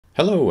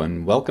Hello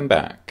and welcome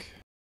back.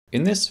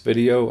 In this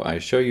video I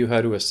show you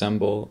how to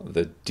assemble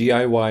the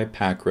DIY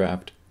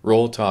Packraft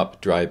Roll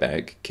Top Dry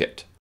Bag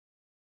Kit.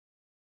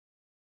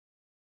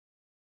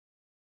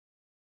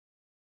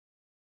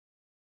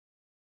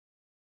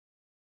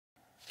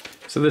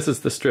 So this is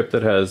the strip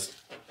that has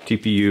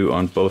TPU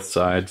on both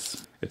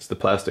sides. It's the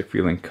plastic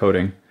feeling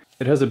coating.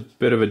 It has a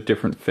bit of a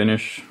different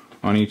finish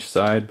on each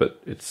side,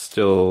 but it's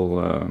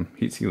still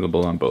heat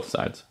sealable on both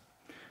sides.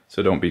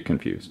 So don't be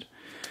confused.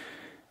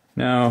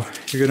 Now,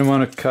 you're going to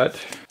want to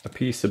cut a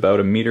piece about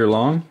 1 meter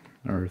long,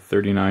 or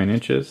 39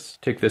 inches.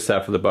 Take this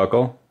half of the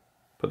buckle,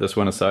 put this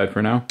one aside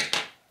for now,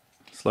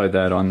 slide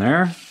that on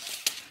there,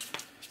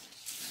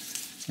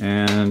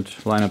 and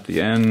line up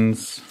the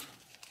ends,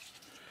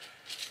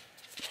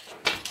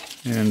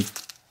 and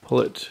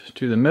pull it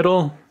to the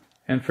middle.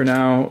 And for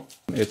now,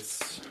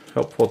 it's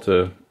helpful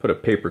to put a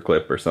paper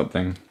clip or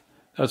something.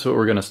 That's what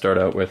we're going to start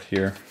out with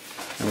here.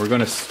 And we're going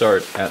to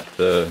start at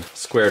the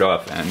squared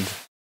off end.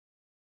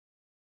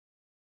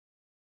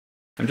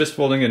 I'm just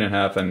folding it in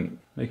half and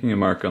making a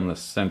mark on the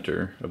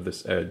center of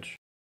this edge.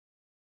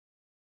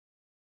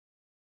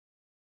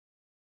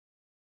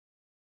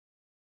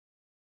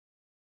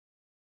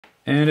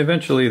 And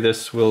eventually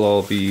this will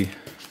all be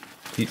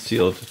heat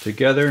sealed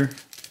together,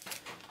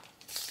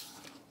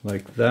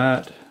 like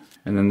that.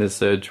 And then this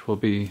edge will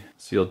be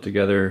sealed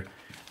together.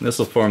 And this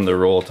will form the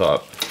roll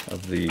top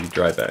of the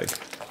dry bag,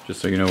 just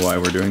so you know why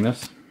we're doing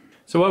this.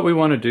 So what we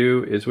want to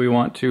do is we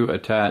want to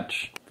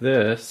attach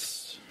this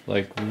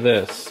like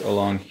this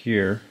along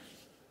here.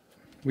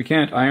 We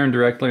can't iron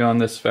directly on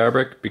this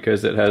fabric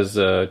because it has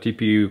a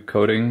TPU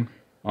coating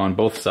on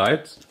both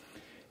sides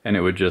and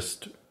it would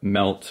just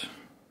melt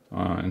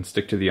and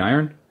stick to the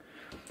iron.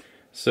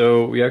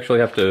 So we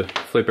actually have to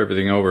flip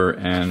everything over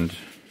and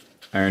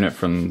iron it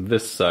from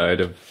this side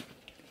of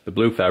the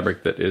blue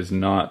fabric that is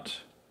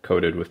not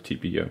coated with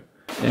TPU.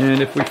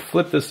 And if we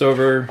flip this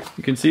over,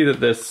 you can see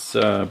that this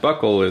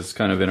buckle is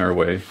kind of in our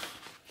way.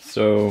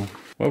 So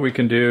what we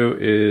can do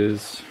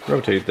is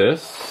rotate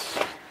this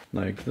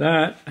like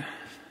that,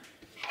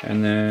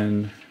 and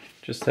then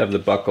just have the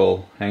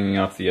buckle hanging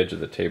off the edge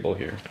of the table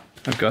here.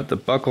 I've got the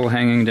buckle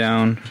hanging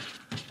down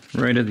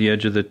right at the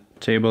edge of the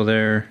table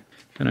there,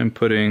 and I'm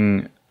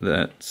putting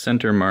that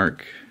center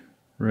mark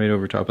right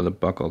over top of the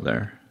buckle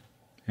there,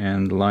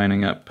 and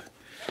lining up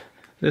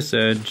this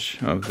edge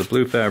of the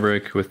blue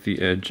fabric with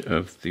the edge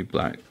of the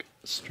black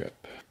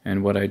strip.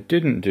 And what I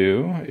didn't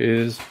do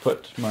is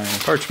put my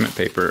parchment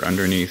paper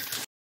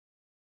underneath.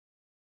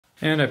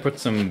 And I put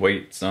some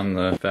weights on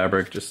the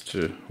fabric just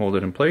to hold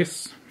it in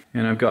place.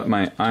 And I've got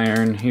my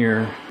iron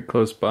here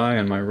close by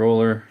and my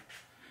roller.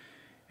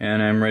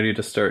 And I'm ready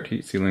to start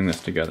heat sealing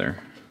this together.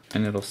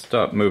 And it'll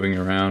stop moving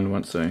around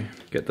once I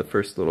get the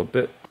first little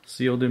bit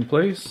sealed in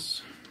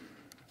place.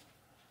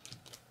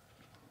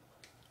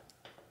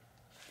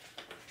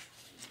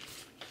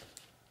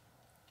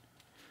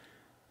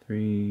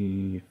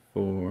 Three,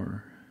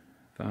 4,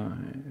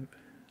 5,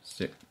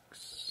 6,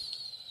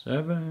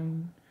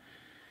 7.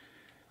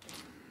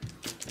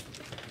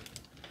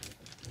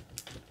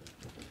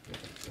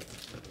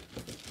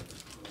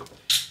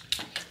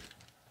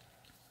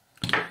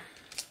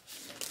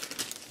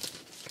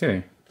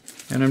 Okay,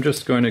 and I'm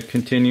just going to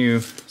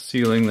continue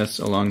sealing this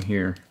along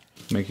here,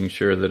 making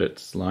sure that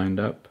it's lined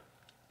up.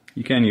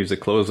 You can use a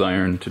clothes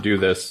iron to do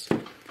this.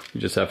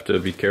 You just have to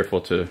be careful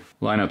to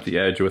line up the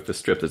edge with the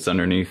strip that's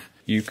underneath.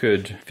 You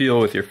could feel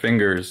with your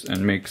fingers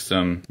and make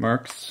some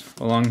marks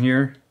along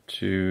here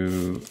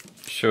to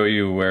show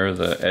you where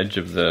the edge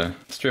of the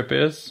strip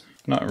is.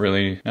 Not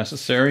really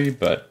necessary,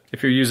 but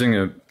if you're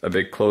using a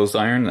big clothes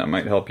iron, that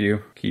might help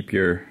you keep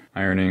your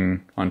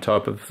ironing on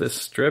top of this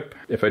strip.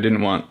 If I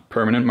didn't want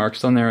permanent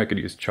marks on there, I could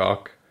use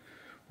chalk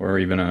or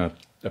even a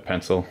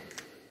pencil.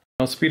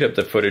 I'll speed up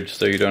the footage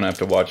so you don't have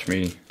to watch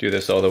me do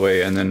this all the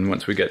way, and then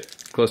once we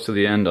get close to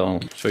the end,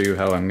 I'll show you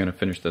how I'm going to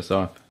finish this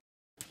off.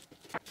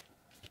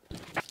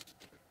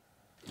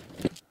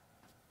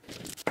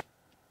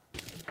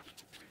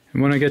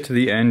 And when I get to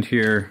the end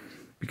here,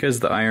 because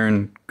the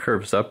iron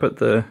curves up at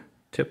the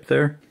tip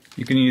there,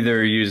 you can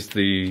either use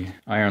the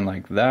iron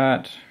like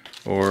that,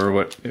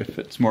 or if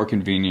it's more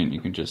convenient, you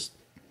can just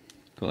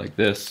go like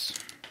this,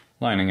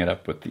 lining it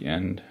up with the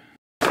end.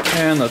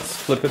 And let's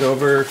flip it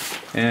over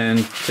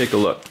and take a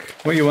look.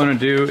 What you want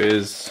to do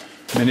is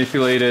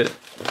manipulate it,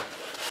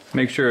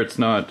 make sure it's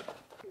not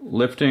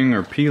lifting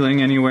or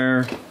peeling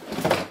anywhere.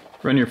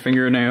 Run your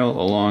fingernail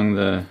along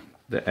the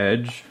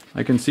edge.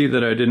 I can see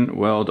that I didn't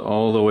weld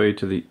all the way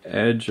to the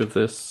edge of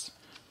this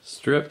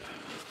strip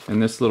in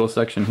this little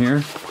section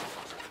here.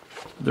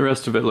 The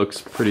rest of it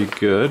looks pretty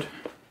good.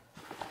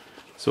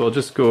 So I'll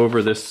just go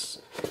over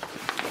this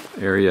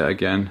area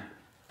again.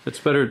 It's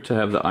better to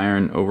have the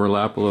iron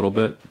overlap a little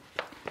bit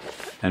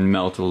and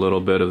melt a little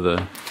bit of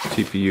the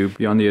TPU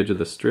beyond the edge of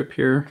the strip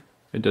here.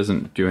 It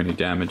doesn't do any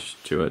damage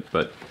to it,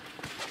 but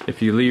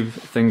if you leave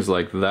things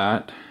like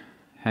that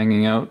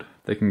hanging out,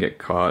 they can get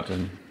caught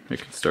and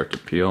it can start to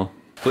peel.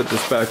 Flip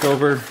this back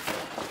over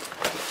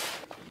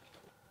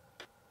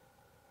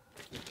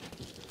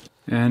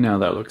And now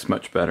that looks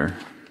much better.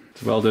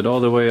 It's welded all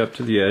the way up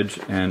to the edge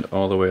and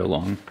all the way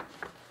along.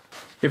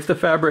 If the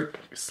fabric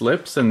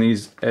slips and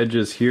these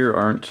edges here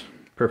aren't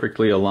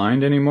perfectly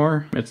aligned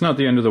anymore, it's not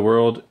the end of the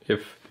world.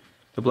 If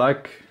the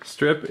black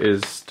strip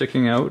is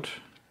sticking out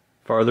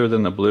farther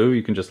than the blue,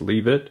 you can just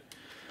leave it.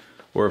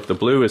 Or if the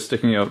blue is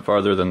sticking out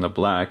farther than the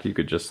black, you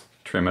could just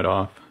trim it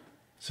off.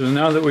 So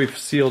now that we've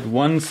sealed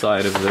one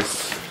side of this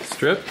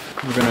strip,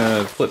 we're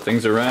going to flip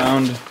things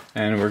around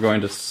and we're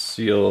going to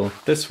seal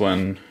this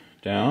one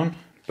down.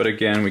 But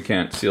again, we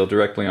can't seal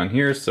directly on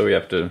here, so we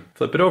have to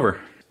flip it over.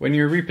 When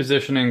you're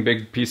repositioning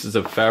big pieces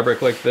of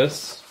fabric like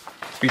this,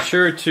 be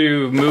sure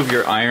to move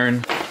your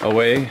iron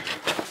away.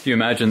 If you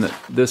imagine that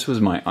this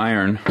was my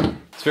iron,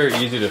 it's very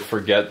easy to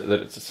forget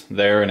that it's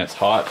there and it's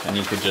hot, and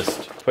you could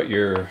just put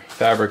your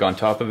fabric on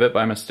top of it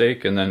by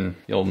mistake, and then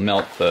you'll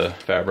melt the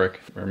fabric,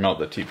 or melt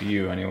the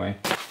TPU anyway.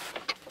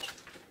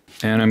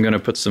 And I'm going to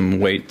put some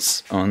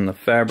weights on the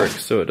fabric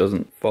so it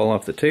doesn't fall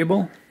off the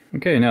table.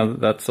 Okay, now that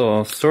that's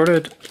all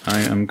sorted, I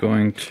am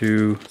going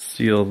to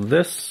seal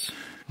this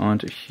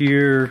onto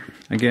here.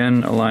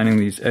 Again, aligning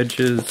these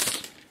edges.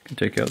 I can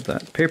take out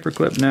that paper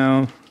clip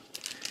now.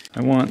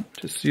 I want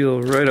to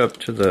seal right up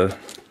to the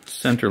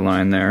center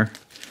line there.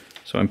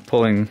 So I'm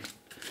pulling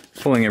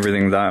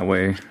everything that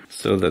way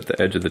so that the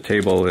edge of the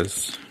table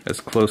is as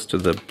close to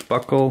the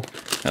buckle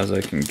as I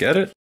can get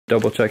it.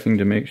 Double checking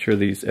to make sure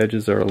these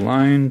edges are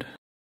aligned.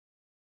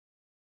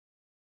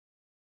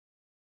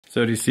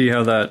 So do you see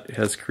how that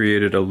has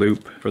created a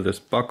loop for this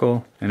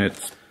buckle, and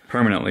it's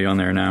permanently on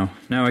there now.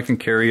 Now I can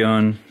carry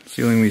on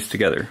sealing these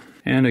together.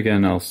 And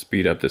again, I'll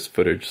speed up this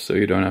footage so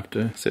you don't have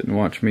to sit and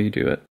watch me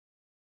do it.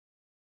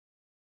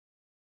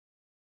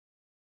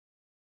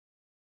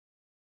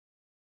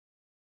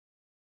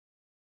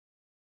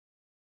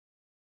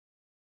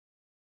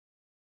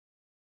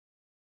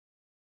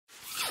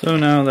 So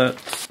now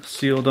that's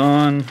sealed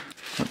on,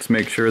 let's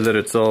make sure that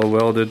it's all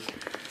welded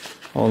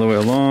all the way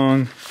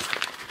along.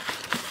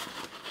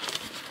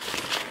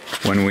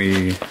 When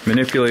we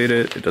manipulate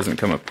it, it doesn't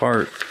come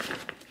apart.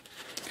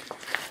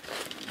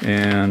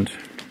 And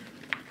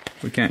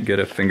we can't get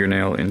a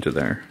fingernail into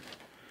there.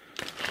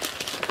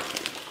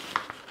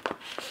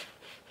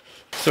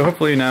 So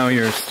hopefully now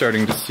you're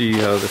starting to see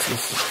how this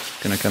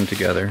is going to come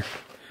together.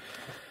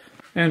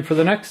 And for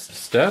the next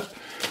step,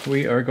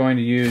 we are going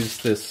to use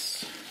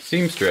this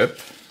seam strip,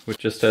 which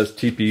just has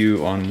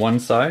TPU on one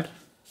side.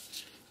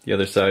 The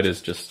other side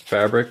is just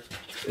fabric.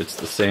 It's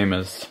the same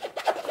as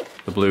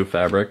the blue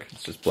fabric,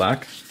 it's just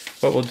black.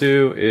 What we'll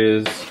do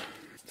is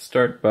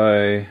start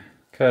by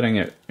cutting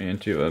it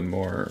into a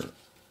more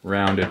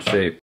rounded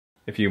shape.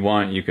 If you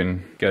want, you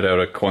can get out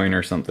a coin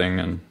or something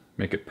and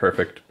make it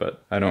perfect,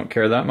 but I don't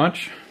care that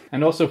much.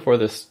 And also for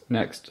this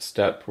next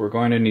step, we're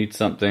going to need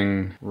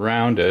something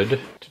rounded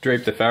to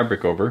drape the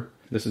fabric over.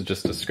 This is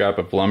just a scrap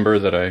of lumber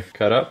that I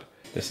cut up.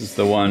 This is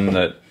the one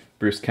that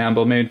Bruce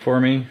Campbell made for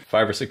me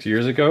 5 or 6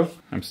 years ago.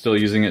 I'm still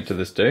using it to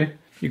this day.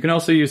 You can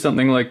also use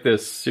something like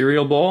this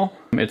cereal bowl.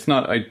 It's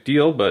not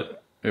ideal,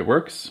 but it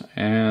works.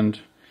 And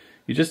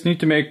you just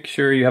need to make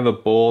sure you have a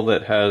bowl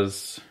that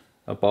has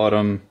a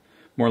bottom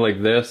more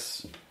like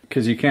this,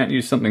 because you can't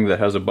use something that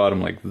has a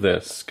bottom like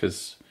this,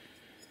 because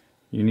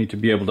you need to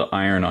be able to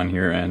iron on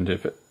here, and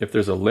if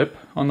there's a lip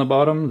on the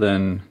bottom,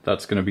 then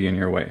that's going to be in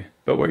your way.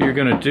 But what you're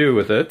going to do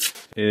with it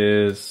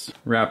is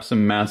wrap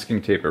some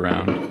masking tape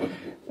around,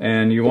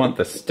 and you want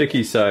the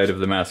sticky side of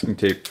the masking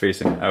tape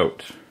facing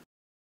out.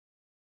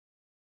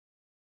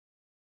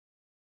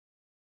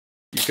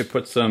 You could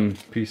put some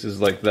pieces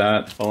like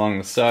that along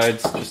the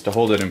sides just to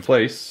hold it in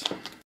place.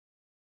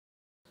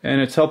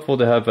 And it's helpful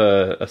to have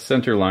a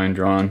center line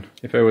drawn.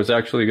 If I was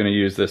actually going to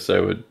use this, I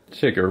would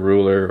take a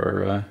ruler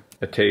or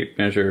a tape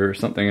measure or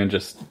something and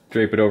just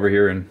drape it over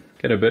here and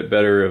get a bit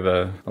better of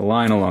a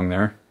line along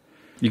there.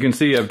 You can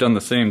see I've done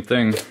the same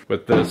thing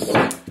with this.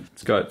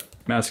 It's got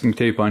masking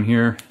tape on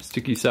here,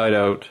 sticky side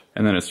out,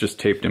 and then it's just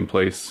taped in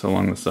place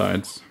along the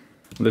sides.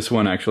 This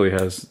one actually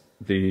has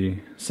the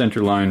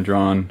center line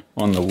drawn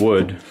on the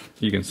wood.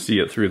 You can see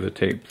it through the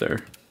tape there.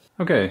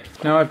 Okay,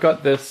 now I've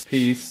got this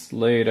piece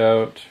laid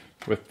out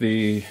with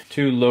the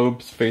two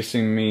lobes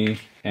facing me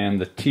and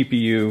the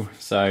TPU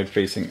side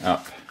facing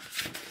up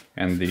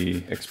and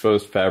the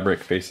exposed fabric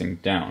facing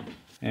down.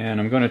 And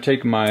I'm going to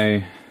take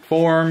my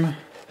form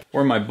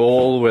or my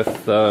bowl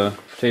with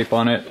tape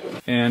on it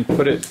and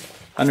put it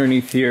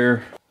underneath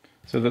here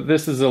so that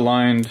this is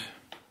aligned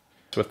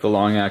with the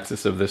long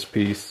axis of this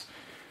piece.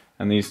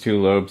 And these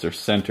two lobes are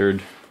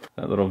centered.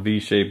 That little V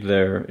shape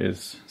there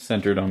is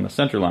centered on the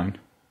center line.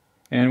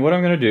 And what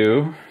I'm going to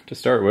do to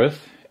start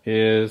with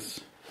is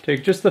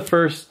take just the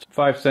first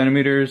 5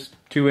 centimeters,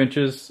 2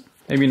 inches,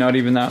 maybe not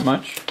even that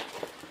much,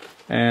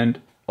 and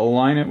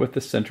align it with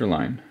the center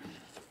line.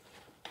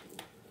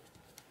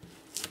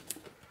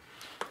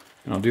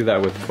 And I'll do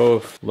that with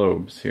both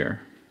lobes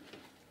here.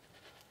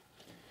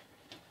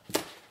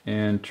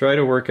 And try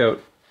to work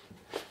out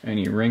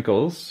any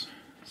wrinkles.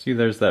 See,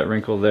 there's that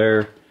wrinkle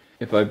there.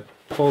 If I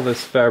pull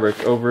this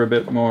fabric over a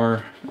bit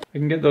more, I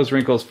can get those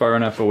wrinkles far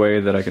enough away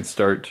that I can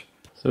start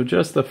So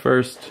just the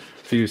first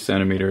few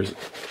centimeters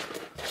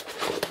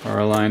are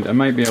aligned. I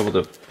might be able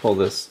to pull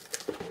this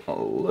a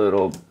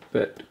little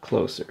bit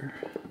closer.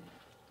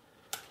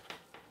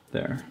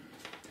 There.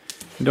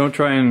 Don't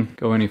try and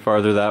go any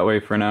farther that way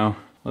for now.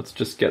 Let's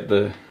just get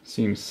the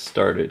seam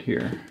started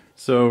here.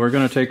 So we're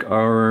going to take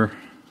our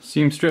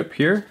seam strip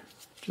here,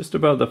 just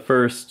about the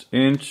first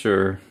inch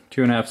or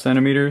 2.5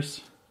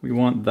 centimeters. We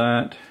want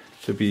that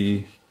to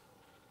be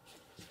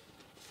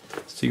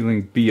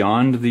sealing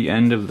beyond the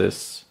end of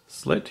this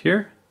slit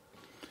here.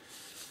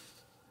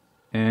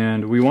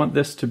 And we want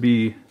this to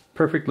be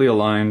perfectly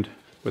aligned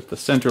with the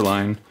center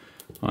line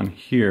on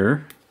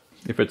here.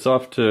 If it's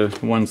off to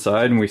one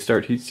side and we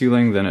start heat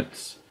sealing, then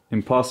it's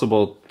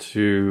impossible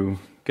to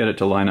get it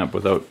to line up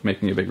without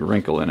making a big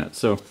wrinkle in it.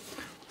 So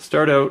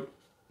start out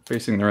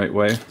facing the right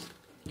way.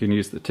 You can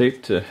use the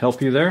tape to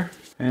help you there.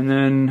 And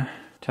then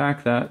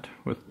tack that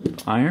with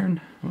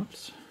iron.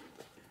 Whoops.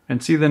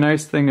 And see, the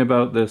nice thing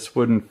about this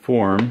wooden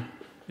form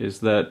is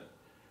that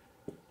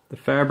the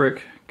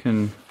fabric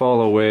can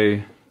fall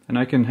away and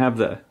I can have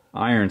the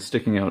iron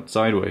sticking out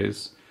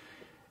sideways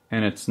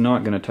and it's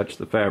not going to touch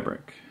the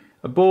fabric.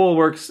 A bowl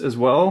works as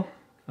well,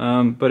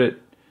 but it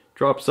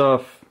drops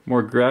off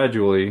more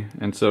gradually,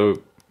 and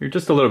so you're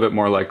just a little bit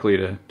more likely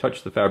to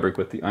touch the fabric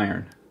with the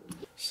iron.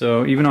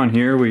 So even on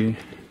here we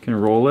can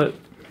roll it.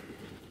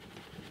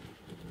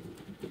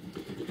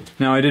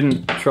 Now I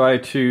didn't try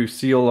to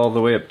seal all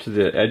the way up to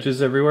the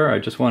edges everywhere, I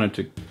just wanted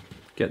to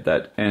get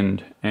that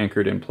end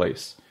anchored in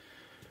place.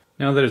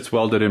 Now that it's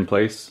welded in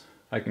place,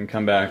 I can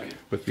come back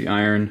with the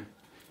iron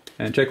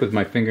and check with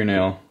my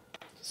fingernail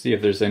to see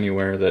if there's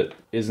anywhere that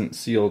isn't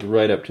sealed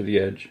right up to the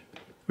edge.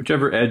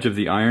 Whichever edge of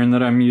the iron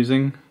that I'm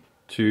using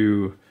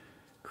to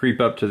creep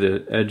up to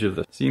the edge of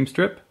the seam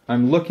strip,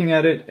 I'm looking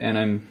at it and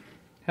I'm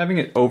having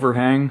it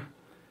overhang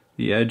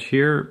the edge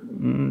here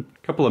a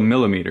couple of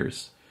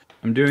millimeters.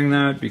 I'm doing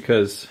that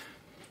because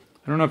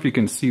I don't know if you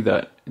can see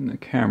that in the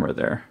camera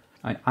there.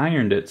 I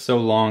ironed it so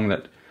long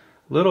that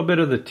a little bit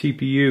of the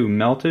TPU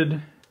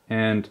melted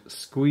and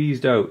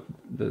squeezed out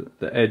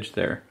the edge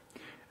there.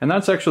 And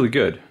that's actually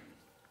good,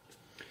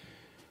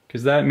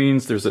 because that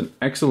means there's an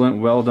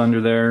excellent weld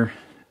under there,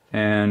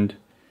 and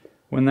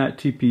when that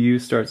TPU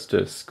starts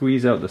to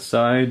squeeze out the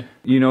side,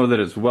 you know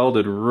that it's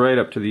welded right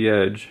up to the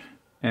edge,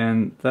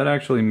 and that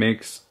actually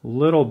makes a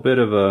little bit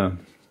of a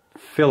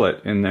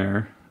fillet in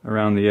there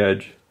around the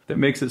edge that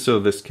makes it so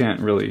this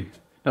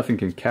nothing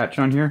can catch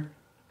on here.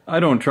 I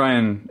don't try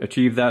and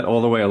achieve that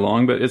all the way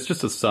along, but it's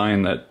just a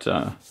sign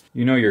that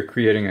you know you're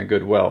creating a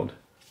good weld.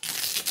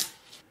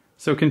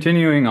 So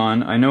continuing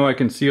on, I know I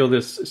can seal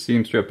this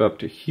seam strip up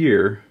to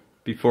here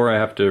before I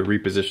have to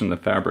reposition the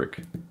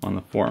fabric on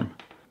the form.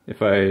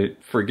 If I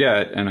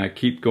forget and I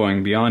keep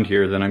going beyond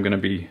here, then I'm going to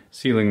be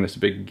sealing this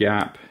big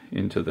gap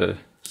into the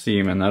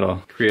seam, and that'll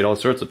create all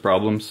sorts of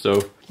problems.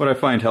 So what I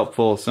find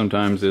helpful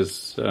sometimes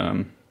is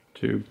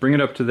to bring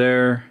it up to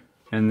there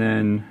and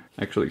then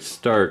actually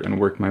start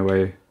and work my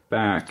way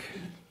back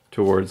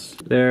towards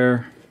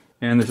there.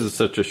 And this is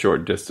such a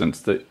short distance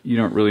that you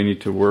don't really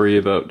need to worry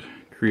about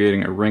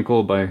creating a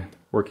wrinkle by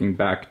working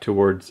back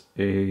towards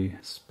a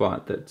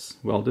spot that's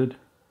welded.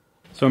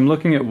 So I'm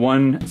looking at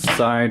one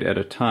side at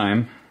a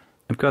time.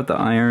 I've got the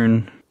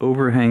iron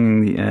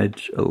overhanging the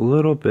edge a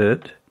little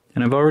bit,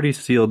 and I've already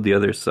sealed the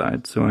other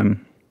side, so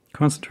I'm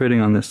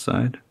concentrating on this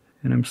side.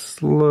 And I'm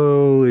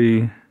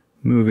slowly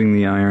moving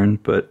the iron,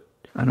 but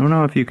I don't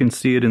know if you can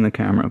see it in the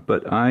camera,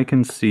 but I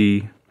can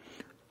see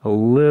a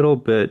little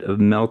bit of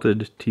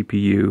melted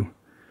TPU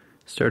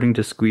starting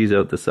to squeeze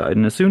out the side.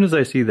 And as soon as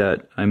I see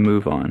that, I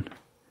move on.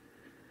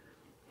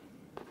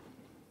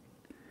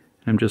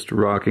 I'm just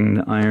rocking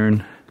the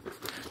iron.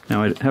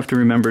 Now I have to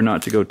remember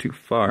not to go too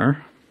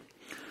far.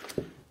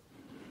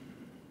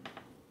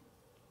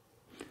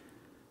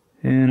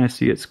 And I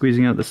see it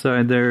squeezing out the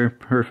side there.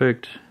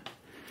 Perfect.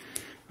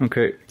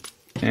 Okay,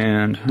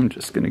 and I'm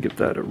just going to give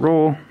that a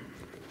roll.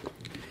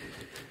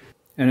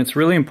 And it's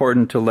really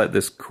important to let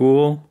this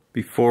cool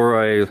before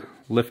I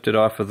lift it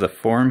off of the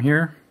form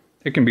here.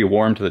 It can be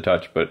warm to the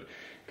touch, but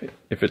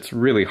if it's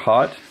really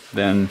hot,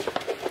 then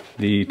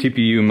the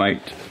TPU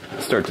might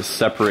start to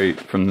separate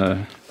from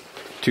the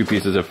two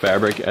pieces of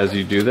fabric as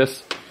you do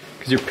this,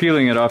 because you're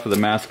peeling it off of the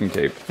masking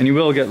tape. And you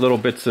will get little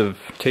bits of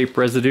tape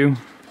residue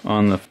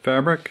on the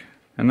fabric,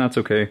 and that's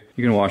okay.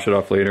 You can wash it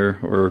off later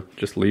or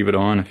just leave it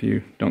on if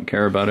you don't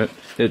care about it.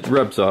 It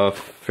rubs off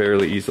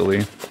fairly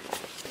easily.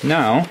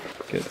 Now,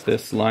 get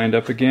this lined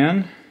up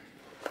again.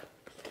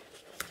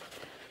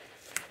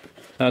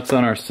 That's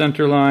on our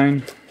center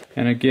line,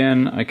 and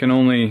again I can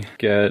only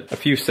get a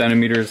few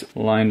centimeters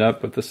lined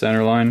up with the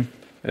center line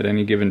at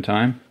any given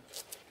time.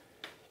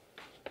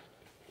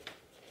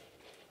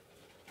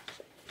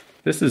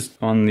 This is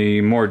on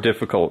the more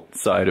difficult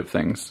side of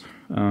things.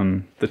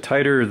 The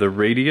tighter the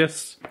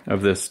radius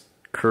of this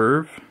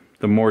curve,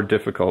 the more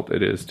difficult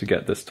it is to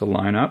get this to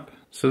line up.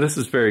 So this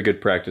is very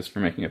good practice for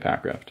making a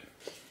packraft.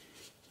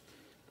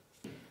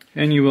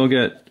 And you will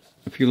get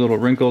a few little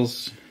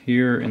wrinkles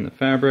here in the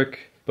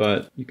fabric,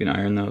 but you can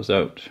iron those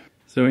out.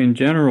 So in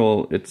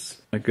general,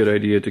 it's a good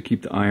idea to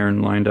keep the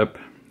iron lined up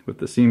with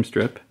the seam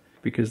strip,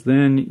 because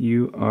then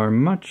you are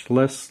much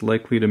less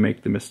likely to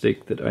make the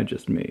mistake that I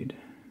just made.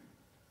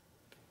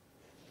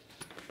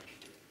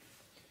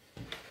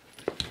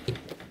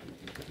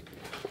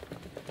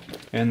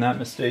 And that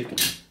mistake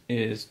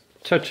is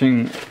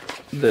touching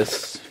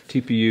this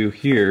TPU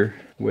here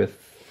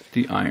with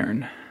the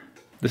iron.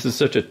 This is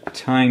such a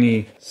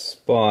tiny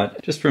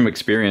spot. Just from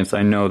experience,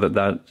 I know that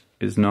that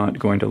is not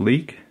going to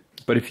leak.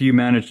 But if you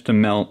manage to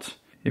melt,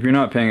 if you're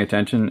not paying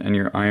attention and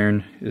your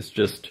iron is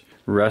just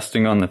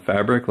resting on the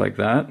fabric like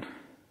that,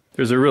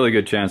 there's a really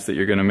good chance that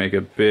you're going to make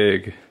a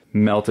big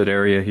melted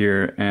area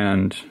here,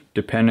 and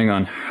depending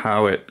on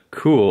how it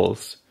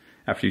cools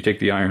after you take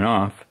the iron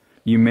off,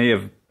 you may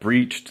have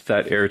breached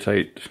that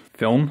airtight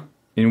film,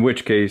 in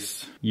which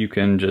case you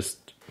can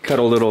just cut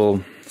a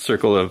little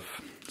circle of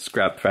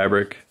scrap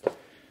fabric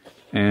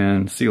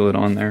and seal it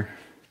on there.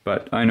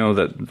 But I know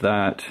that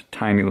that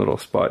tiny little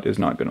spot is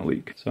not going to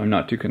leak, so I'm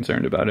not too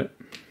concerned about it.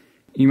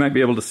 You might be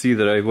able to see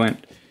that I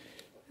went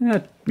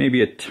maybe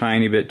a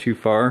tiny bit too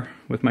far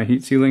with my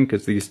heat sealing,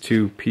 because these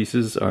two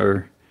pieces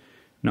are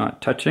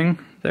not touching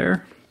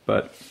there,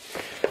 but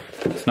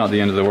it's not the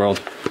end of the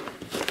world.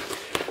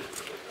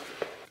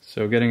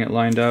 So getting it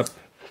lined up.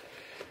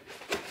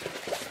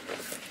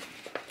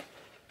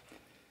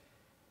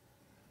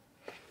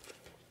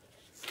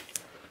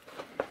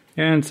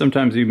 And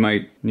sometimes you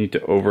might need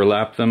to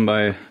overlap them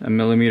by a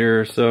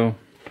millimeter or so.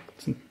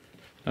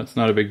 That's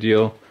not a big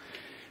deal.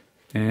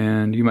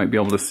 And you might be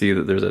able to see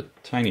that there's a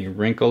tiny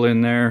wrinkle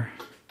in there,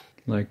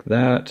 like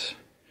that.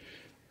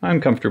 I'm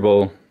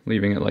comfortable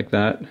leaving it like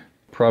that.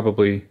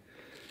 Probably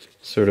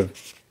sort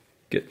of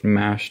get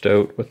mashed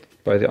out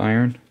by the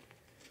iron.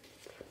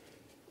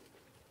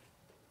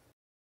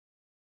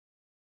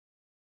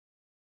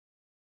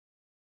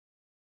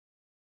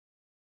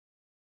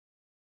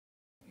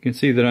 You can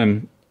see that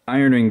I'm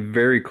ironing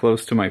very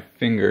close to my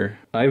finger.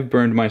 I've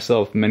burned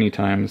myself many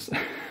times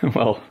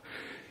while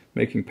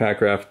making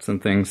packrafts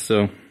and things,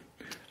 so I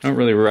don't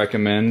really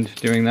recommend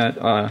doing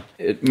that.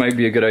 It might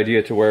be a good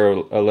idea to wear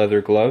a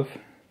leather glove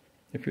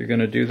if you're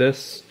gonna do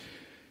this.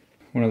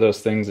 One of those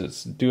things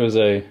is do as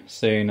I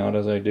say, not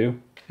as I do.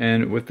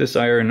 And with this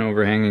iron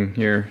overhanging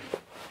here,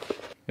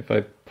 if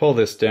I pull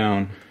this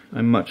down,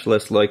 I'm much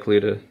less likely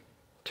to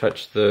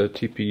touch the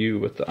TPU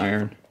with the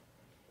iron.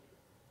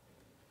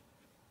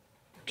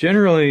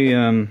 Generally,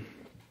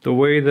 the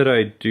way that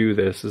I do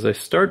this is I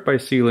start by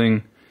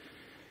sealing,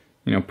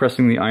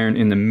 pressing the iron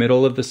in the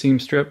middle of the seam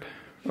strip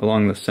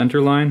along the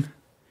center line.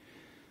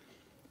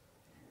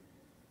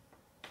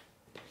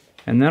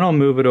 And then I'll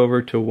move it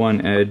over to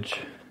one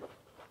edge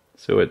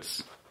so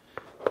it's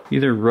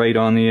either right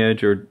on the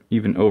edge or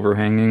even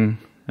overhanging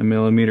a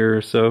millimeter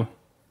or so. And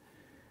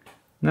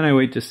then I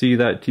wait to see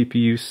that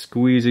TPU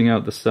squeezing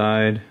out the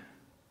side.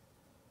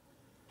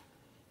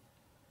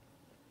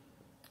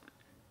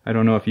 I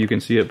don't know if you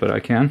can see it, but I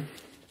can.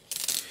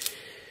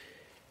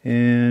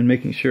 And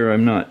making sure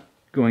I'm not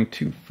going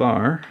too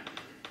far.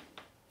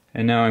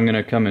 And now I'm going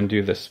to come and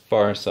do this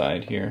far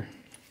side here.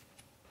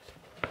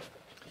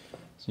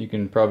 So you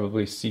can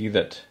probably see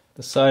that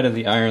the side of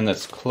the iron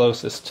that's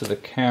closest to the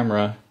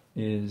camera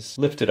is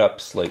lifted up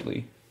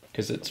slightly,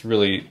 because it's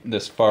really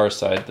this far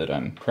side that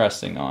I'm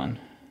pressing on.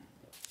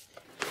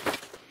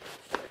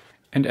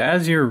 And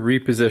as you're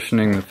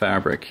repositioning the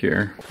fabric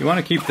here, you want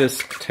to keep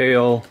this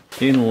tail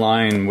in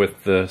line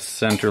with the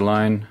center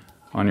line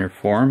on your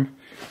form.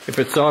 If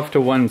it's off to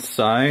one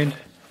side,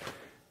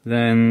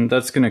 then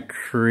that's going to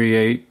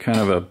create kind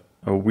of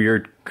a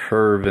weird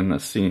curve in the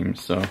seam.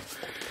 So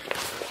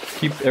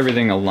keep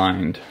everything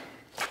aligned.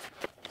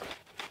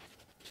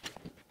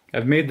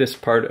 I've made this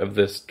part of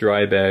this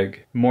dry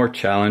bag more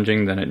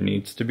challenging than it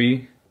needs to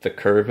be, the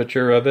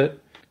curvature of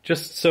it,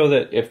 just so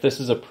that if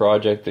this is a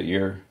project that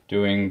you're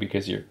doing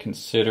because you're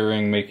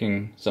considering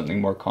making something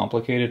more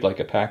complicated like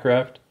a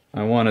packraft,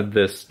 I wanted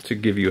this to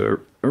give you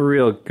a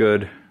real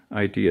good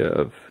idea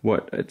of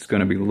what it's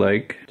going to be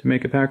like to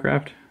make a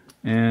packraft.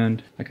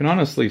 And I can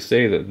honestly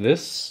say that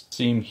this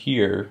seam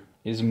here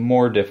is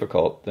more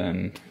difficult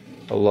than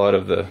a lot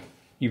of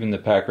even the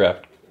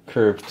packraft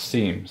curved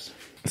seams.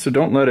 So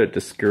don't let it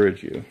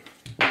discourage you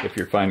if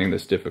you're finding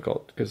this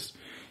difficult, because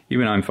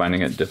even I'm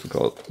finding it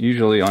difficult.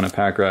 Usually on a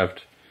packraft,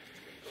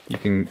 you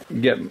can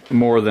get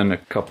more than a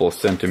couple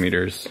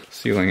centimeters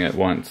sealing at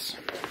once.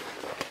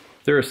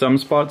 There are some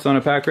spots on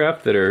a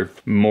packraft that are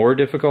more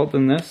difficult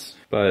than this,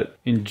 but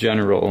in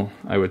general,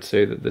 I would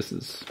say that this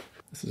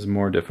is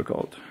more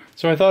difficult.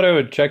 So I thought I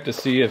would check to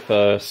see if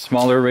a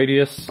smaller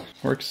radius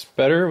works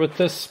better with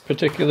this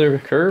particular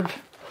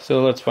curve.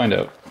 So let's find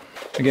out.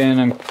 Again,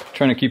 I'm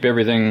trying to keep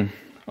everything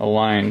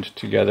aligned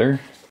together.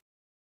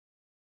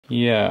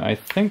 Yeah, I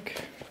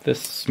think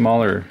this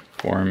smaller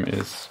form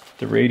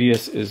the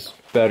radius is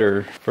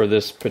better for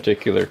this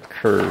particular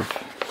curve.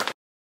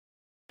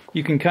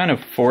 You can kind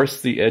of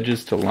force the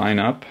edges to line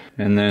up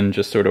and then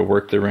just sort of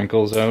work the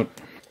wrinkles out.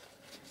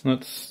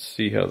 Let's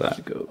see how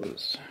that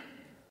goes.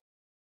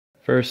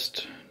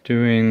 First,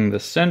 doing the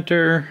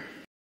center,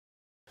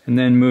 and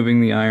then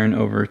moving the iron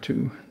over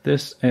to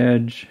this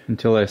edge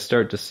until I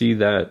start to see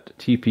that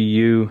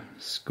TPU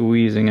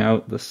squeezing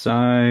out the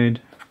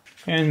side,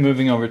 and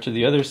moving over to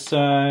the other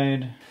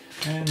side,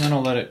 and then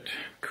I'll let it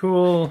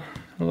cool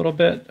a little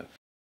bit.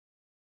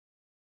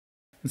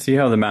 And see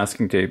how the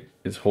masking tape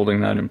is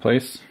holding that in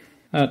place?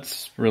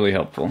 That's really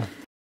helpful.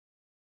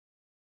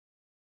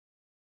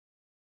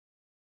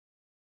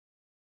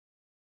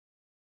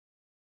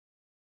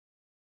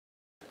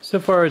 So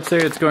far I'd say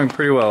it's going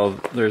pretty well.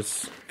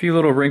 There's a few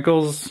little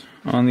wrinkles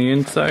on the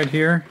inside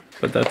here,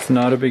 but that's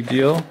not a big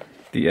deal.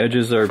 The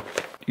edges are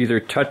either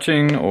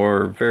touching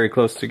or very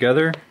close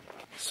together,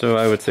 so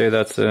I would say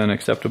that's an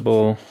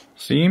acceptable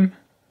seam.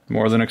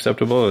 More than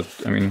acceptable.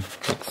 I mean,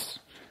 it's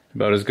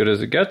about as good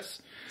as it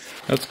gets.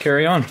 Let's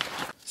carry on.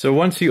 So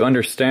once you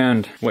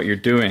understand what you're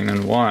doing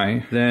and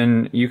why,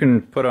 then you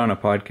can put on a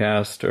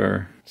podcast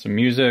or some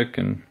music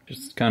and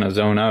just kind of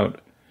zone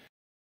out.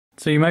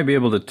 So you might be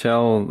able to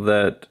tell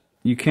that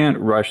you can't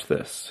rush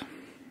this.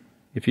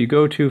 If you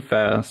go too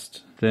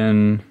fast,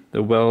 then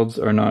the welds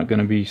are not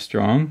going to be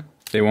strong.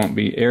 They won't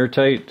be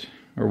airtight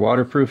or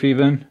waterproof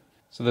even.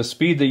 So the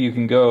speed that you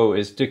can go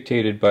is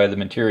dictated by the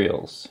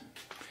materials.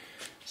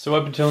 So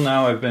up until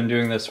now I've been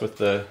doing this with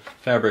the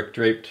fabric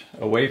draped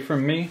away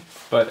from me,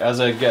 but as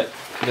I get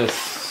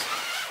this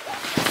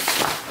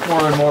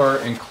more and more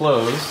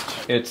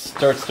enclosed, it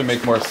starts to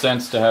make more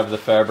sense to have the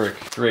fabric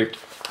draped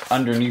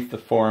underneath the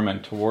form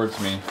and towards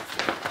me.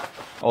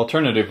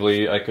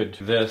 Alternatively, I could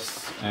do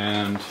this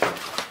and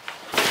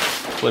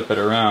flip it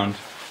around.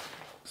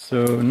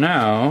 So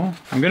now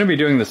I'm going to be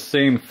doing the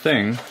same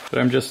thing, but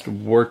I'm just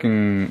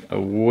working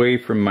away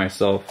from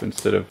myself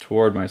instead of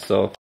toward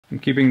myself. I'm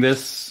keeping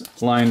this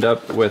lined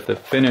up with a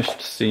finished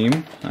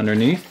seam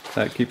underneath.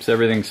 That keeps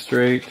everything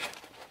straight.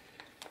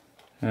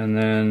 And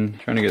then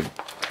trying to get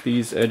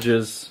these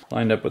edges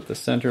lined up with the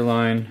center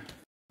line.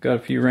 Got a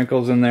few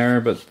wrinkles in there,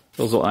 but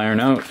those will iron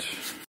out.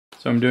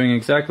 So I'm doing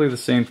exactly the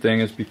same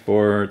thing as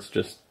before, it's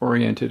just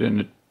oriented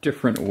in a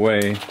different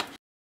way.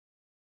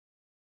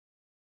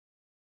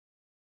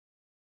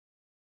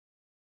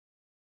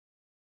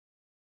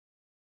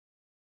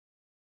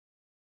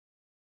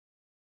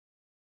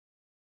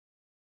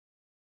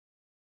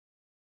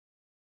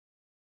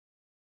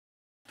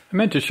 I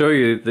meant to show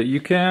you that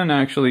you can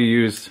actually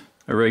use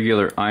a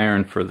regular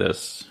iron for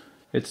this.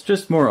 It's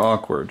just more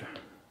awkward.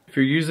 If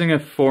you're using a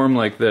form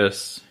like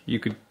this, you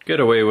could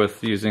get away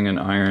with using an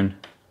iron.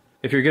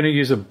 If you're going to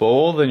use a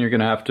bowl, then you're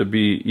going to have to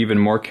be even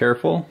more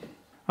careful.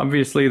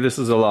 Obviously this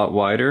is a lot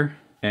wider,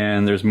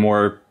 and there's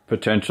more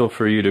potential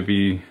for you to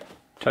be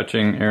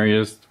touching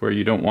areas where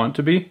you don't want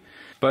to be.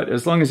 But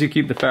as long as you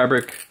keep the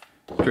fabric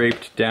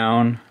draped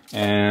down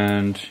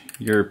and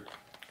you're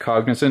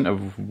cognizant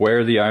of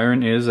where the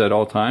iron is at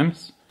all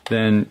times,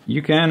 then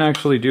you can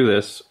actually do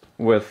this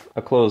with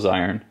a clothes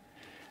iron.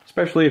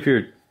 Especially if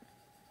you're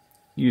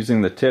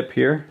using the tip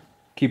here,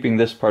 keeping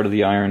this part of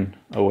the iron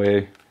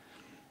away.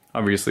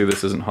 Obviously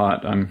this isn't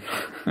hot,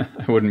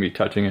 I wouldn't be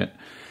touching it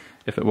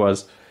if it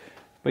was.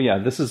 But yeah,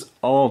 this is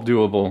all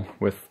doable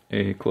with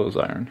a clothes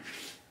iron.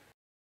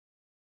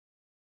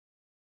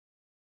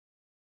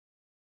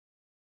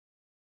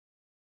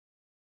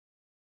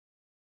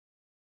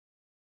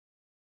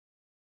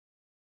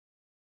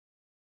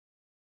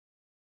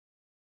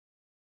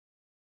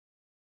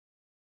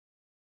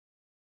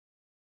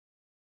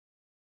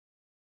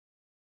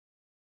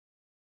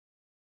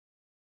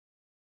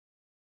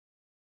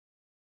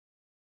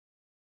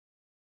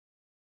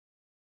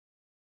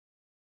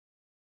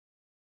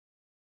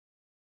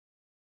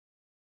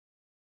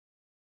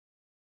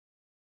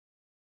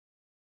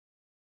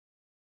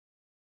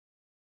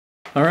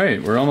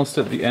 Alright, we're almost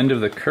at the end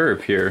of the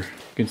curve here.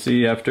 You can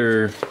see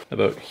after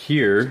about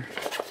here,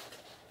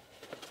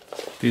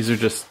 these are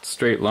just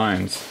straight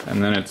lines,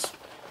 and then it's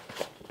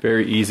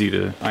very easy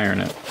to iron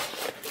it.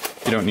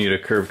 You don't need a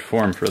curved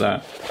form for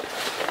that.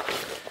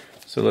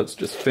 So let's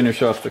just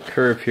finish off the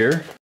curve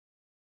here.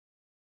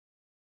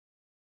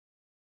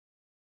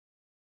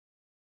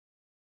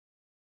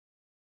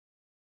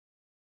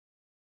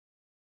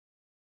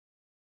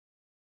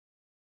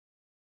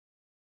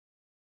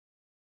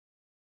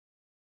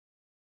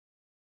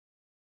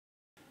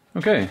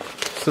 Okay,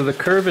 so the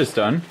curve is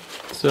done.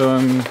 So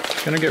I'm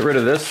gonna get rid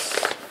of this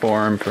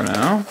form for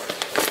now.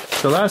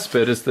 The last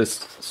bit is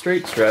this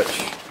straight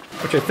stretch,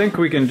 which I think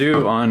we can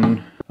do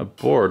on a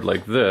board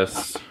like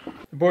this.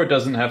 The board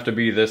doesn't have to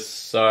be this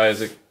size,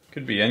 it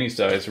could be any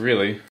size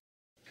really.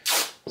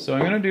 So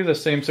I'm gonna do the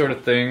same sort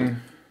of thing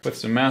with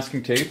some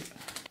masking tape,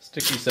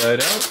 sticky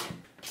side out.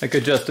 I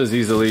could just as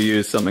easily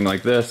use something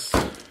like this,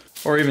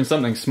 or even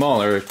something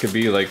smaller, it could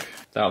be like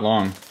that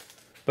long.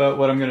 But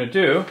what I'm gonna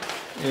do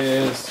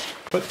is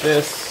put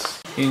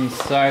this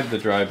inside the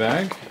dry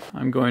bag.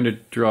 I'm going to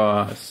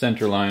draw a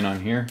center line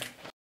on here.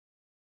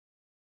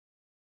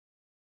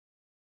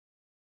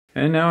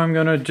 And now I'm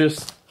going to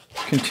just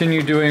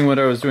continue doing what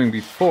I was doing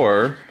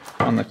before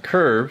on the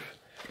curve.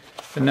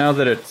 And now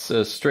that it's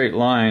a straight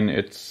line,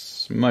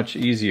 it's much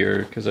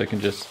easier because I can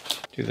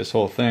just do this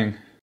whole thing.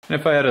 And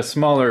if I had a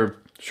smaller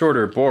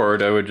shorter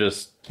board, I would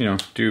just, you know,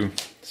 do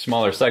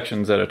smaller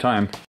sections at a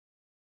time.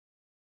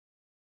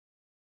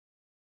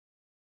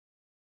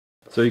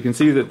 So you can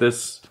see that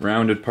this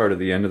rounded part of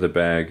the end of the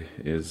bag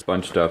is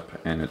bunched up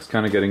and it's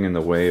kind of getting in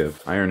the way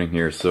of ironing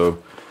here.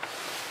 So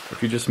if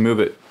you just move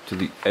it to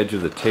the edge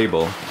of the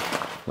table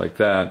like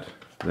that,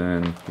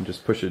 then you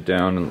just push it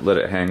down and let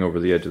it hang over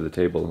the edge of the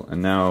table.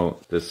 And now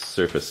this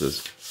surface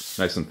is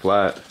nice and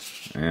flat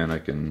and I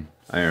can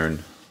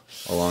iron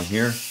along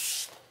here.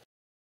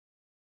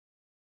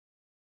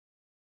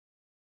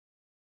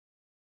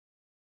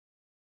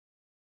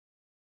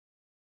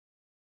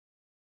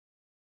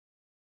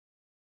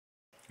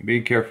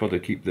 Be careful to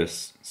keep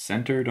this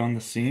centered on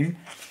the seam.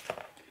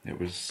 It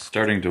was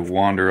starting to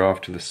wander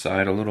off to the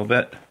side a little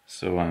bit,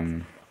 so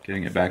I'm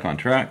getting it back on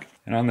track.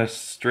 And on this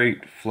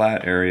straight,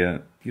 flat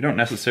area, you don't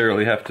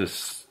necessarily have to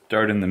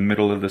start in the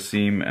middle of the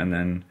seam and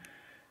then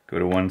go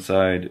to one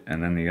side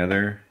and then the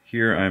other.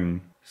 Here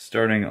I'm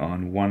starting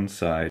on one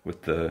side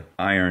with the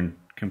iron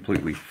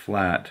completely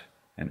flat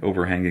and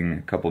overhanging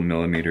a couple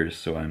millimeters,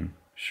 so I'm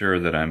sure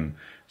that I'm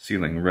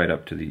sealing right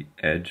up to the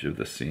edge of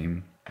the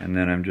seam. And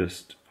then I'm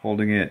just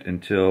holding it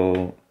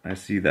until I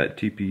see that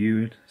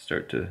TPU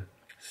start to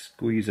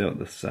squeeze out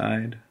the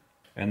side,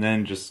 and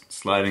then just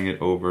sliding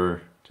it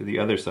over to the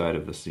other side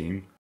of the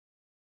seam.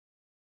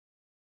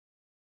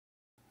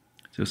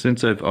 So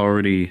since I've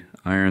already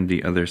ironed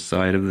the other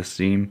side of the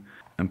seam,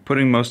 I'm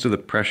putting most of the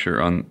pressure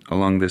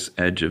along this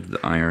edge of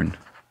the iron.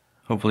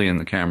 Hopefully in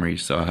the camera you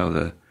saw how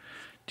the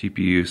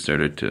TPU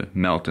started to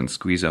melt and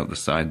squeeze out the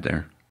side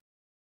there.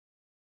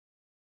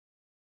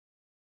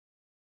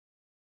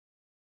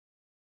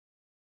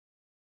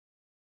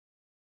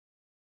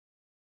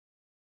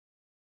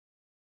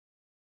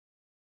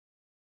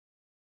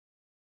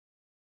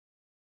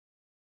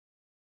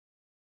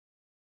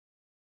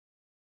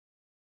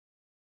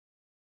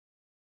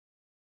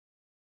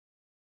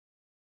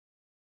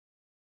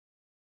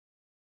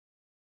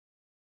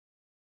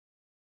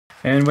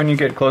 And when you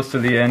get close to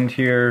the end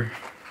here,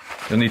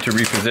 you'll need to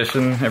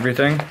reposition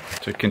everything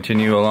to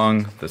continue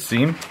along the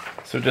seam.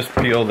 So just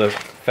peel the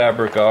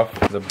fabric off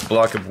the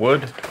block of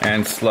wood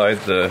and slide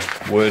the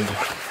wood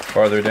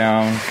farther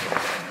down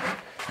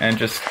and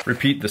just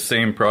repeat the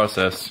same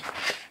process.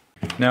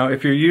 Now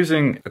if you're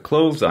using a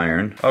clothes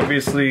iron,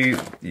 obviously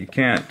you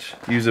can't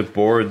use a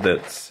board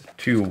that's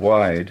too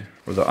wide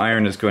or the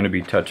iron is going to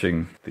be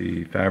touching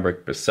the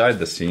fabric beside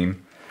the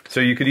seam. So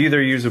you could either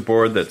use a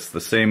board that's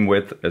the same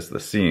width as the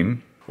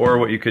seam, or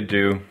what you could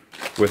do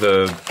with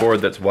a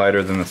board that's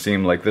wider than the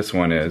seam like this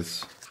one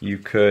is, you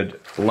could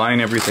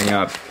line everything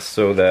up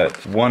so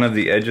that one of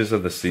the edges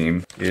of the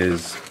seam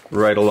is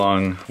right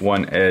along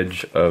one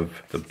edge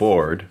of the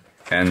board,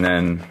 and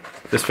then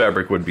this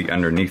fabric would be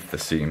underneath the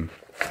seam,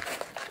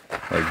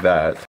 like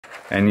that.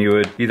 And you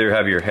would either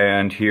have your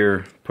hand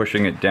here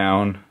pushing it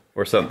down,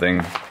 or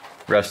something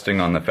resting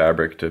on the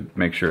fabric to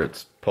make sure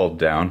it's pulled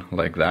down,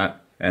 like that.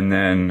 And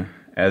then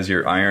as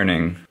you're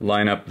ironing,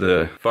 line up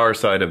the far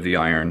side of the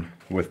iron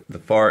with the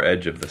far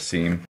edge of the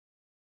seam.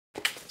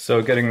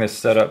 So getting this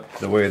set up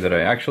the way that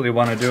I actually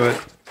want to do it,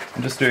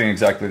 I'm just doing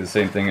exactly the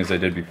same thing as I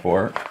did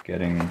before.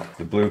 Getting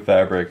the blue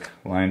fabric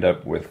lined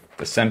up with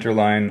the center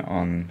line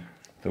on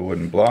the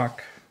wooden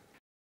block.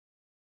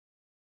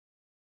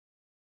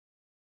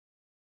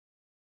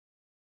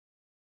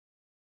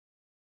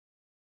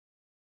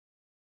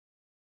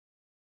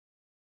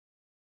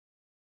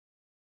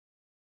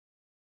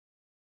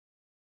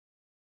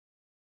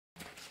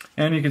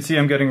 And you can see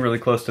I'm getting really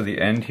close to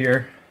the end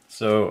here.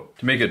 So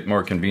to make it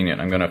more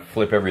convenient, I'm going to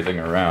flip everything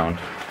around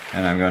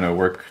and I'm going to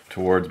work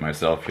towards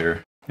myself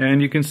here.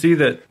 And you can see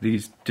that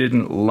these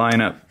didn't line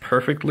up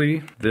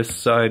perfectly. This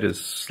side is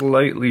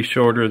slightly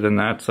shorter than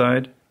that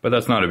side, but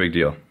that's not a big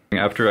deal.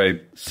 After I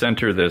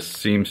center this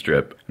seam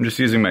strip, I'm just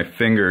using my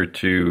finger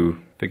to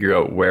figure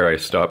out where I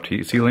stopped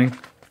heat sealing.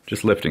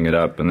 Just lifting it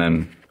up, and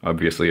then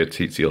obviously it's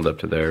heat sealed up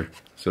to there.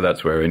 So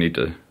that's where I need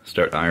to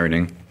start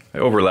ironing. I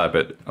overlap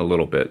it a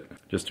little bit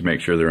just to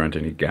make sure there aren't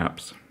any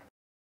gaps.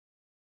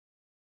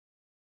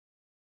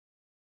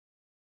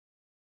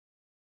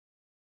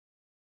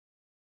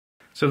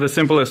 So the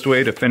simplest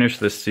way to finish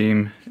this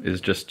seam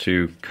is just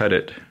to cut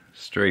it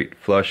straight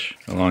flush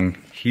along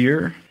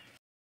here.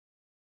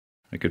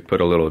 I could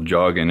put a little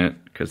jog in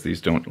it because these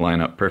don't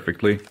line up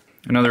perfectly.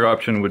 Another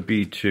option would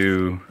be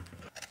to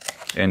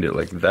end it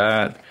like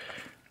that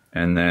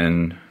and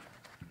then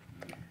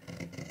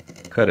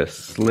cut a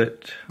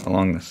slit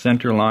along the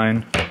center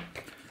line.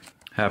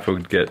 Half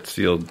would get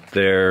sealed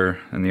there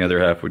and the other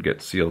half would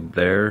get sealed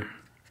there.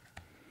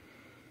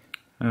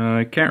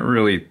 I can't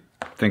really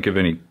think of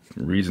any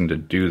reason to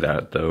do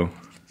that though,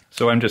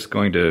 so I'm just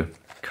going to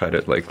cut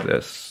it like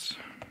this.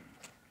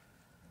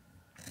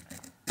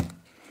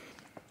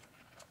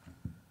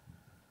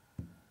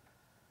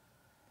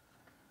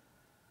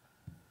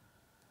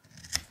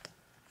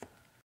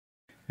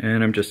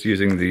 And I'm just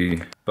using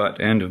the butt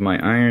end of my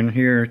iron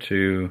here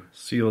to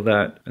seal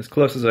that as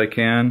close as I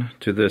can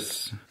to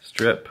this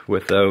strip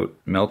without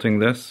melting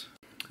this.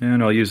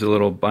 And I'll use a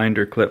little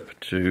binder clip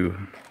to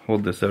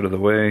hold this out of the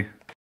way.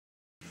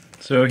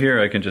 So here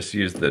I can just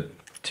use the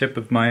tip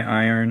of my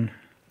iron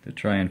to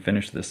try and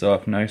finish this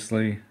off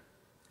nicely.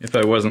 If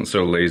I wasn't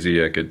so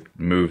lazy, I could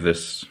move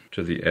this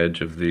to the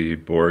edge of the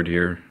board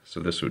here, so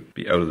this would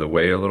be out of the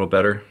way a little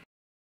better.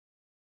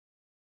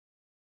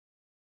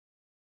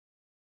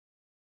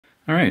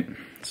 Alright,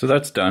 so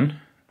that's done.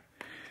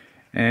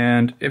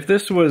 And if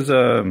this was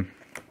an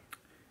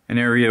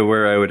area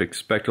where I would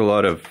expect a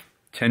lot of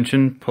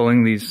tension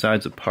pulling these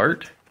sides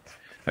apart,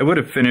 I would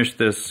have finished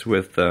this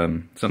with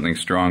something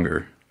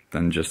stronger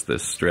than just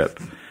this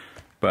strip.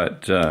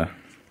 But I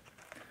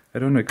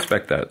don't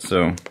expect that,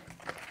 so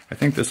I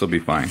think this will be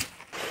fine.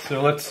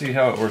 So let's see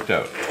how it worked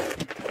out.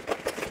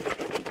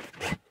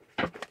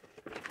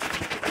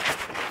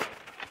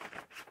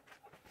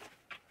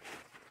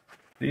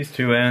 These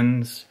two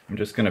ends, I'm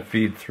just going to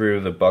feed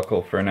through the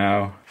buckle for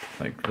now,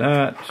 like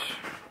that.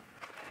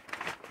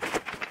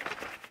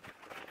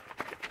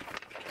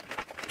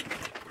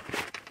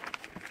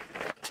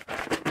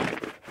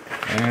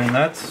 And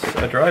that's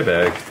a dry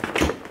bag.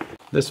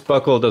 This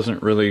buckle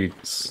doesn't really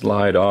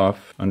slide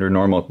off under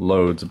normal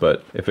loads,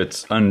 but if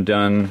it's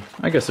undone,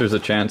 I guess there's a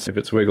chance if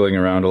it's wiggling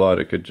around a lot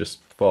it could just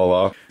fall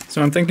off.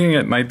 So I'm thinking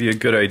it might be a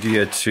good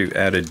idea to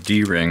add a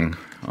D-ring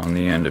on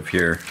the end of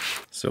here.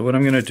 So what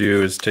I'm going to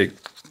do is take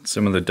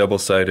some of the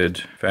double-sided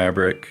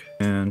fabric,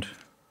 and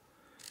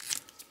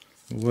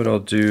what I'll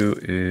do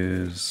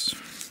is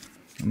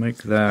make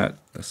that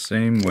the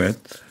same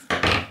width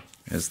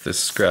as this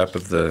scrap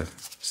of the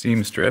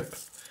seam strip.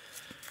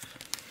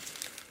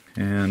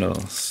 And I'll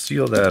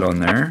seal that on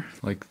there,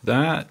 like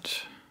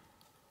that.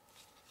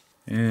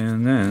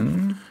 And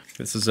then,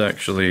 this is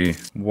actually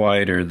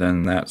wider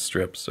than that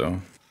strip,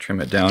 so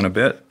trim it down a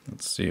bit.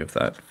 Let's see if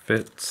that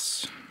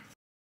fits.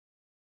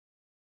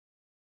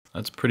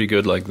 That's pretty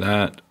good like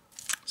that.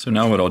 So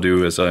now what I'll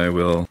do is I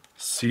will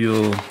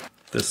seal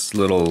this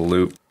little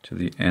loop to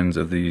the ends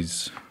of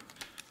these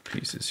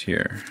pieces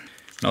here.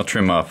 And I'll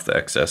trim off the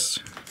excess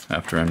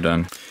after I'm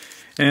done.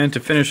 And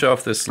to finish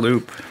off this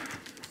loop,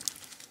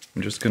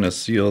 I'm just going to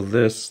seal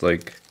this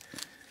like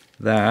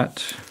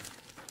that,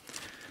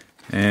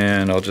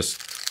 and I'll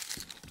just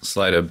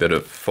slide a bit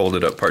of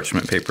folded up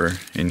parchment paper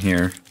in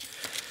here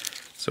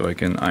so I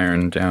can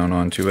iron down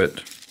onto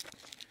it.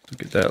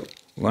 Get that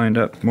lined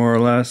up more or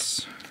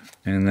less,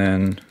 and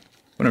then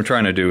what I'm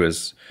trying to do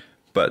is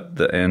butt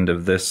the end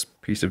of this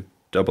piece of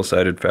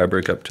double-sided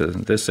fabric up to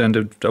this end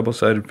of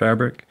double-sided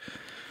fabric.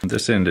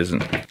 This end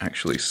isn't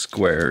actually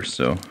square,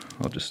 so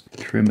I'll just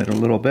trim it a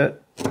little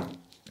bit.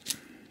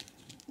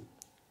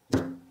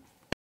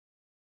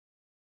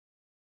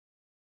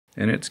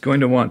 And it's going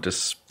to want to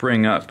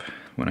spring up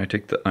when I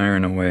take the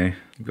iron away.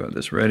 Got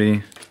this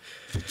ready.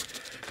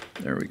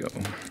 There we go.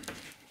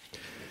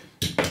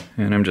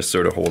 And I'm just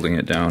sort of holding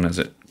it down as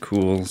it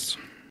cools.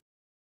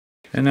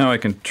 And now I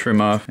can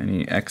trim off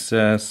any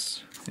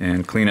excess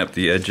and clean up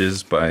the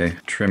edges by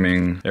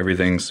trimming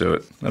everything so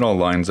it all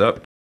lines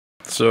up.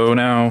 So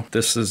now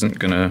this isn't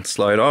going to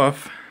slide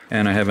off,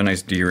 and I have a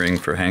nice D-ring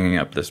for hanging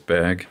up this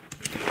bag.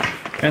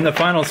 And the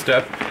final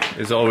step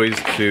is always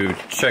to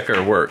check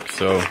our work.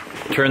 So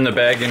turn the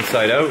bag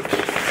inside out.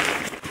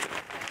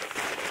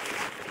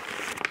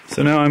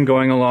 So now I'm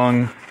going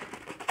along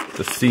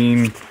the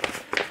seam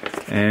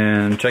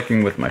and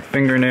checking with my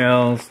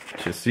fingernails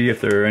to see if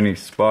there are any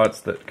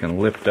spots that can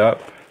lift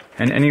up,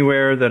 and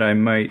anywhere that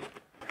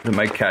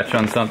might catch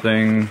on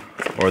something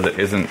or that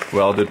isn't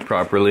welded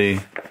properly.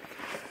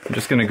 I'm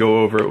just going to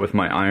go over it with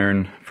my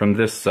iron from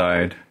this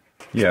side.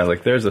 Yeah,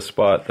 like there's a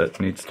spot that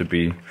needs to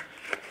be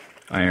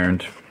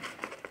ironed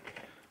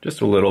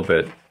just a little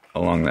bit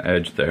along the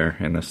edge there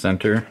in the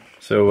center.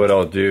 So what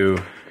I'll do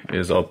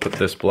is I'll put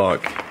this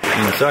block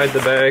inside the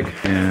bag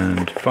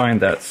and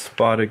find that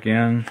spot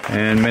again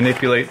and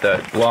manipulate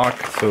that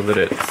block so that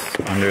it's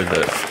under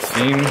the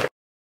seam.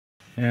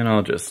 And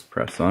I'll just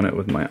press on it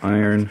with my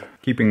iron,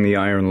 keeping the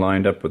iron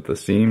lined up with the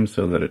seam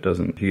so that it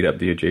doesn't heat up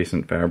the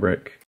adjacent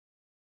fabric.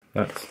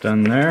 That's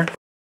done there.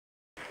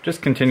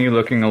 Just continue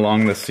looking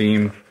along the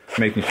seam,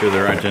 making sure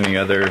there aren't any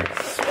other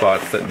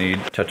spots that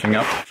need touching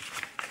up.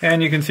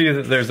 And you can see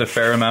that there's a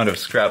fair amount of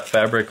scrap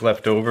fabric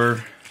left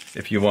over.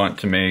 If you want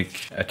to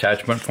make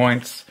attachment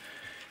points,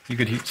 you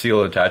could heat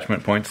seal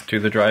attachment points to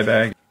the dry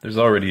bag. There's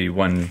already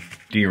one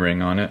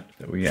D-ring on it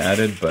that we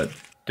added, but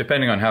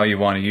depending on how you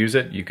want to use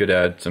it, you could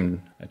add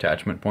some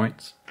attachment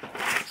points.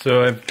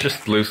 So I've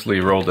just loosely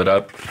rolled it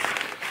up.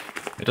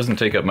 It doesn't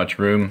take up much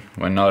room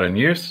when not in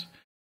use.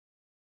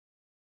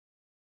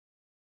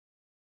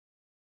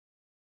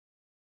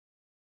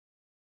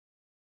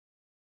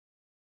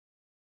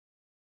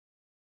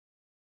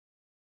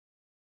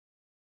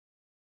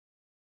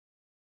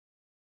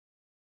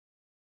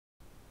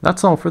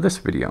 That's all for this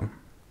video.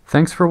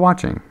 Thanks for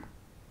watching.